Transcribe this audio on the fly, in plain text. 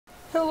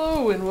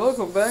Hello and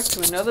welcome back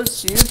to another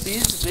Sea of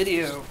Thieves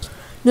video.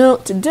 Now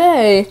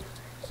today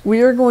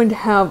we are going to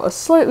have a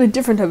slightly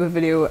different type of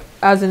video,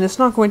 as in it's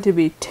not going to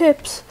be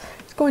tips,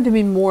 it's going to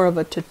be more of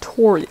a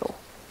tutorial.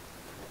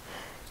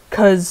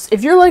 Cause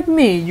if you're like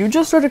me, you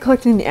just started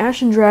collecting the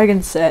Ashen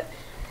Dragon set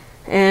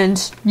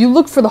and you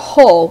look for the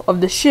hull of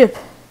the ship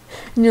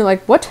and you're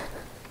like, what?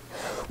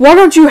 Why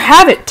don't you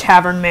have it,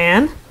 tavern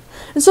man?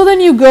 And so then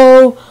you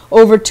go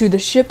over to the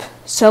ship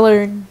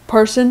seller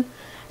person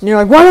and you're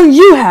like, why don't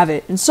you have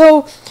it? And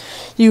so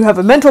you have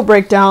a mental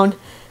breakdown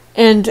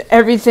and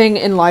everything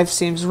in life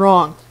seems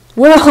wrong.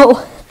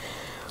 Well.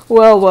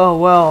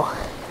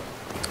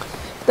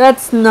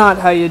 That's not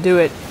how you do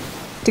it.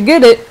 To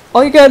get it,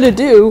 all you gotta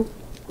do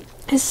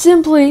is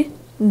simply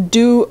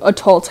do a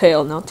tall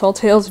tale. Now, tall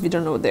tales, if you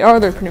don't know what they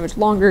are, they're pretty much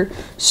longer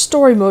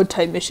story mode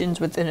type missions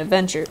within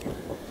Adventure.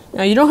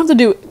 Now, you don't have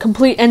to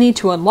complete any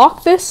to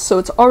unlock this, so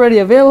it's already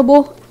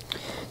available.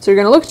 So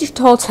you're gonna look at your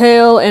tall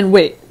tale and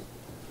wait.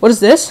 What is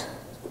this?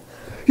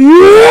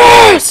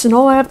 Yes! And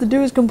all I have to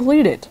do is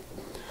complete it.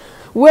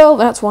 Well,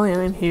 that's why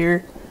I'm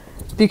here.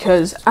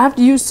 Because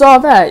after you saw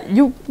that,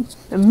 you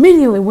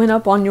immediately went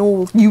up on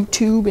your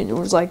YouTube and it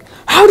was like,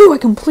 how do I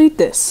complete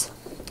this?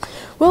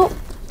 Well,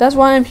 that's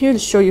why I'm here to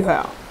show you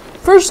how.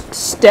 First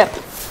step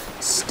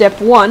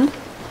 1,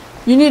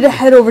 you need to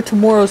head over to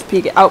Morrow's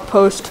Peak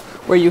Outpost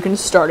where you can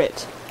start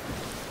it.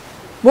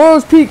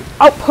 Morrow's Peak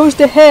Outpost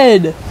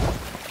ahead!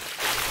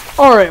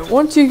 Alright,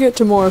 once you get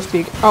to Morrow's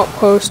Peak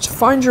Outpost,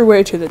 find your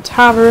way to the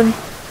tavern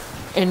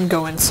and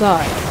go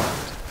inside.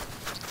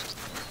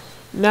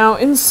 Now,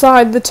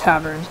 inside the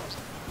tavern,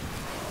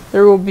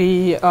 there will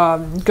be,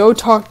 go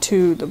talk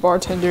to the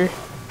bartender,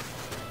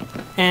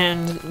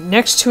 and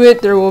next to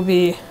it there will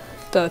be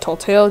the tall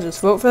tale.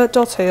 Just vote for that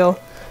tall tale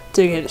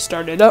to get it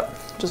started up,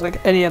 just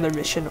like any other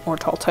mission or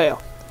tall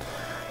tale.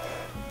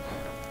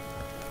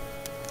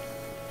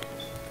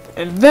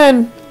 And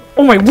then,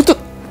 oh my, what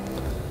the?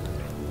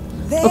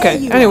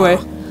 Okay, anyway,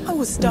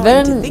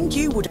 then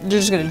you're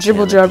just gonna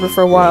jibble jabber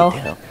for a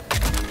while.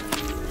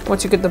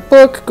 Once you get the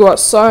book, go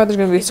outside, there's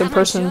gonna be some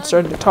person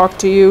starting to talk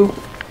to you.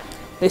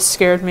 They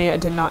scared me, I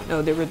did not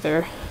know they were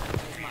there.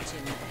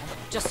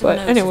 But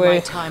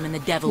anyway,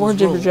 more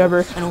jibber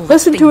jabber.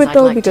 Listen to it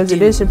though, because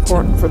it is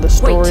important for the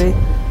story.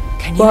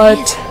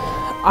 But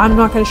I'm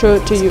not gonna show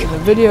it to you in the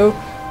video,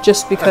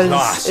 just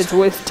because it's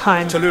with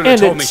time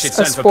and it's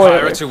a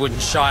spoiler.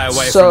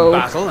 So,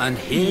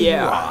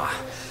 yeah.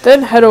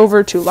 Then head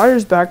over to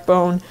Liar's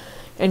Backbone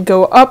and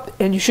go up,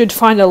 and you should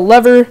find a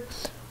lever.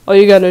 All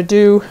you gotta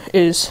do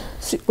is,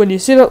 when you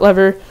see that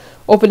lever,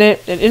 open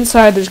it, and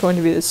inside there's going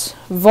to be this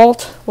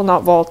vault. Well,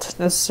 not vault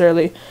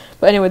necessarily,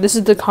 but anyway, this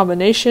is the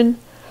combination,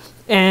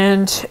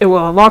 and it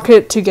will unlock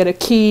it to get a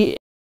key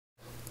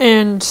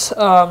and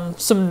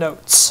some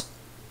notes.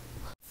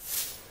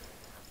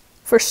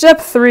 For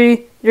step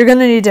 3, you're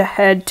gonna need to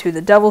head to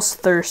the Devil's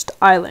Thirst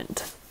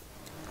Island.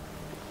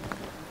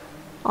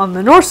 On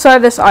the north side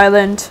of this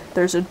island,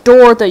 there's a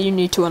door that you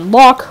need to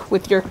unlock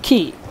with your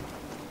key.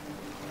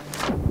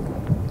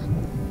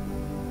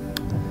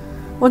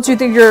 Once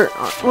you're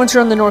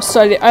on the north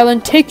side of the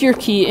island, take your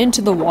key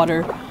into the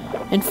water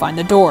and find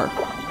the door.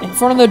 In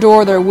front of the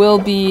door, there will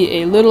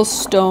be a little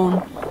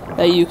stone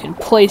that you can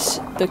place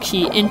the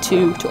key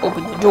into to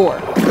open the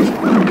door.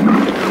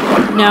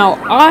 Now,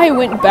 I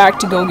went back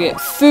to go get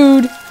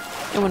food,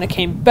 and when I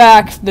came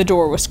back, the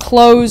door was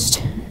closed.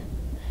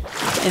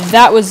 And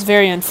that was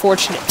very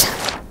unfortunate.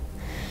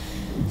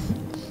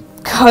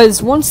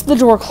 Because once the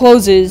door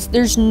closes,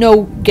 there's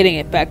no getting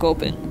it back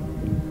open.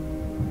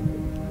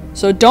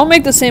 So don't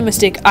make the same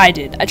mistake I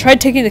did. I tried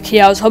taking the key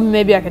out, I was hoping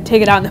maybe I could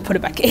take it out and then put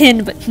it back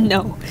in, but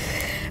no.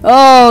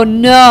 Oh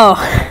no.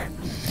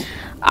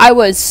 I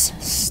was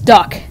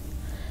stuck.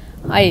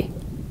 I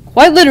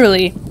quite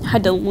literally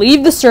had to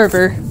leave the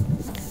server,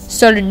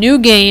 start a new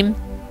game,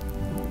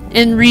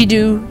 and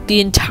redo the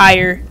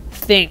entire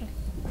thing.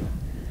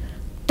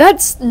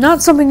 That's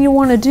not something you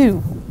want to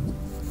do.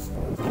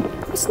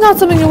 It's not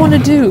something you want to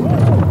do.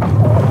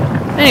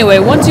 Anyway,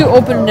 once you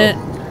open it,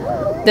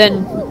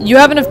 then you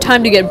have enough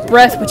time to get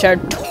breath, which I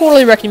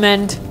totally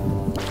recommend,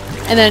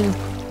 and then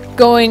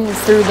going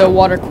through the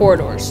water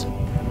corridors.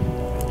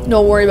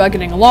 Don't worry about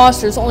getting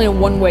lost, there's only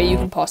one way you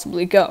can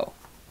possibly go.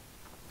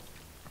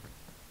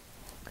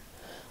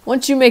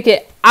 Once you make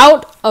it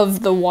out of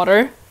the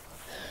water,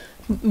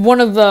 one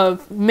of the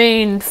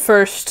main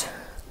first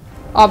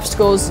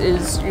obstacles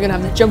is you're gonna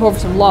have to jump over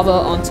some lava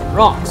on some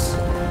rocks.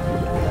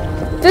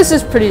 This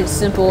is pretty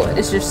simple,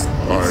 it's just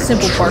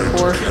simple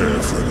parkour.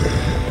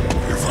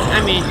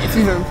 I mean, if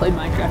you've ever played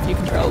Minecraft, you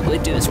can probably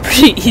do this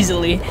pretty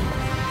easily.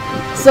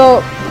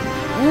 So,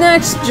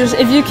 next, just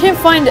if you can't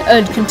find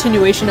a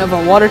continuation of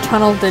a water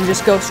tunnel, then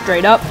just go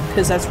straight up,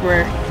 because that's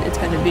where it's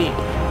gonna be.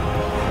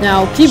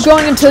 Now, keep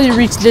going until you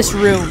reach this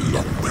room.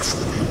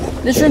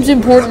 This room's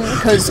important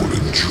because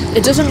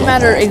it doesn't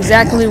matter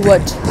exactly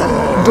what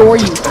door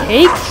you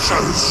take,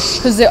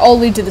 because they all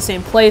lead to the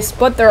same place,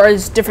 but there are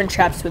different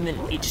traps within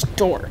each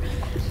door.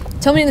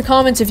 Tell me in the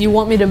comments if you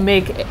want me to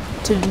make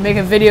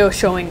a video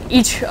showing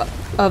each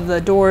of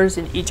the doors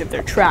in each of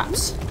their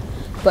traps.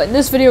 But in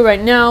this video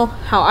right now,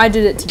 how I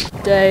did it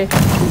today,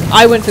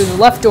 I went through the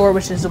left door,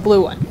 which is the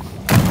blue one.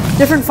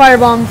 Different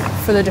firebomb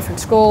for the different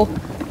skull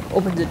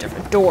opens a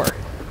different door.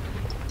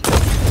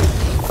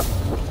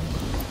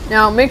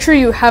 Now make sure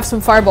you have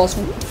some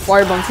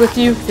firebombs with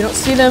you. If you don't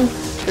see them,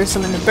 there's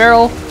some in the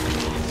barrel.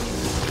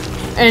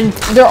 And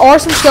there are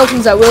some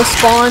skeletons that will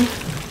spawn.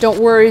 Don't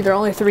worry, they're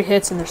only 3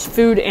 hits, and there's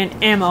food and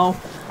ammo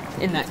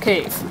in that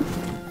cave.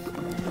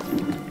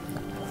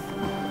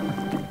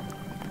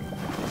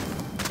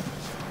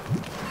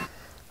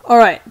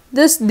 Alright,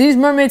 these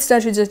mermaid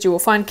statues that you will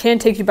find can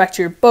take you back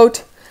to your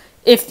boat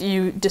if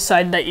you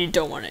decide that you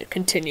don't want to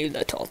continue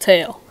the tall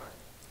tale.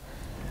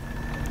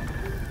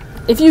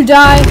 If you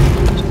die,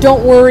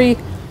 don't worry,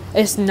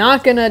 you're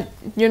not gonna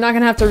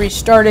have to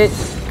restart it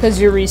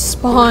because you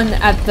respawn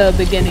at the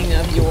beginning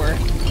of your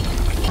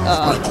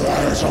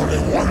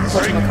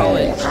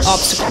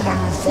obstacle.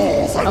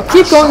 Now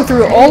keep going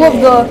through all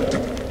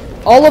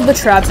of the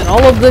traps and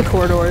all of the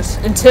corridors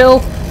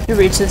until you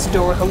reach this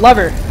door with a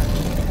lever.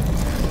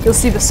 You'll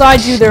see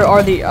beside you there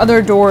are the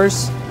other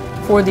doors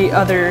for the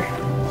other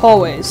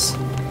hallways.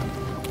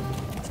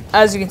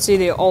 As you can see,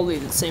 they all lead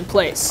to the same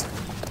place.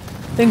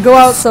 Then go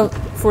out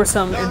for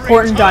some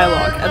important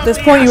dialogue. At this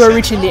point, you are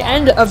reaching the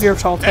end of your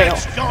tall tale.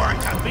 It's going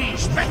to be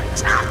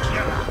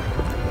spectacular.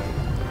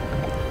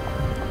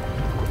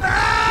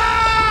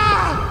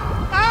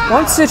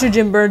 Once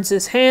Citrogen burns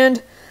his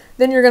hand,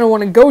 then you're going to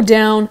want to go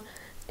down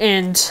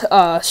and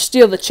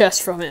steal the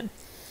chest from him.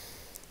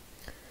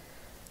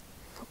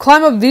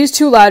 Climb up these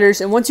 2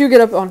 ladders, and once you get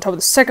up on top of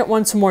the second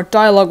one, some more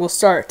dialogue will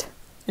start,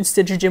 and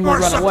Citrogen will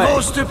run away.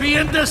 We're supposed to be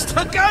in this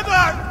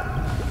together!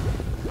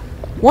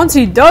 Once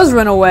he does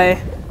run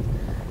away,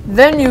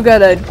 then you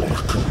gotta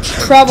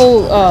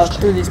travel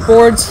through these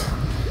boards,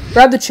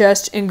 grab the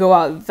chest, and go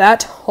out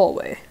that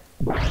hallway.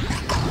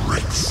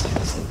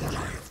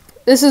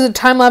 This is a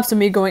time lapse of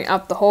me going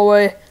out the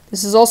hallway.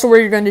 This is also where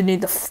you're going to need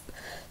the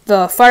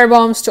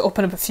firebombs to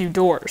open up a few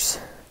doors.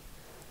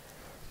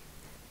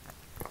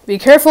 Be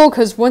careful,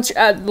 because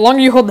the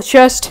longer you hold the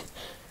chest,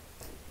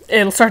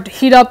 it'll start to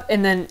heat up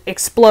and then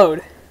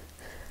explode.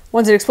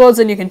 Once it explodes,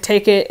 then you can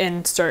take it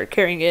and start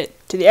carrying it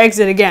to the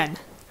exit again.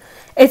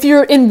 If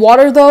you're in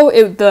water, though,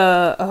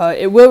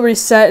 it will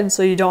reset, and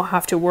so you don't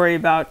have to worry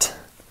about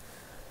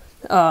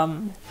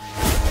the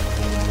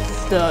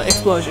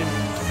explosion.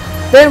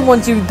 Then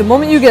the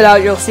moment you get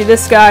out, you'll see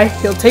this guy.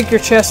 He'll take your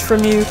chest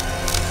from you,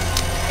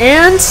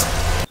 and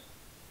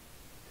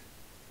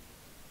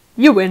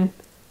you win.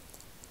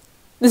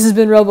 This has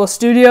been Robo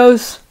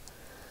Studios.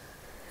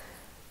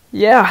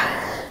 Yeah,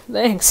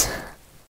 thanks.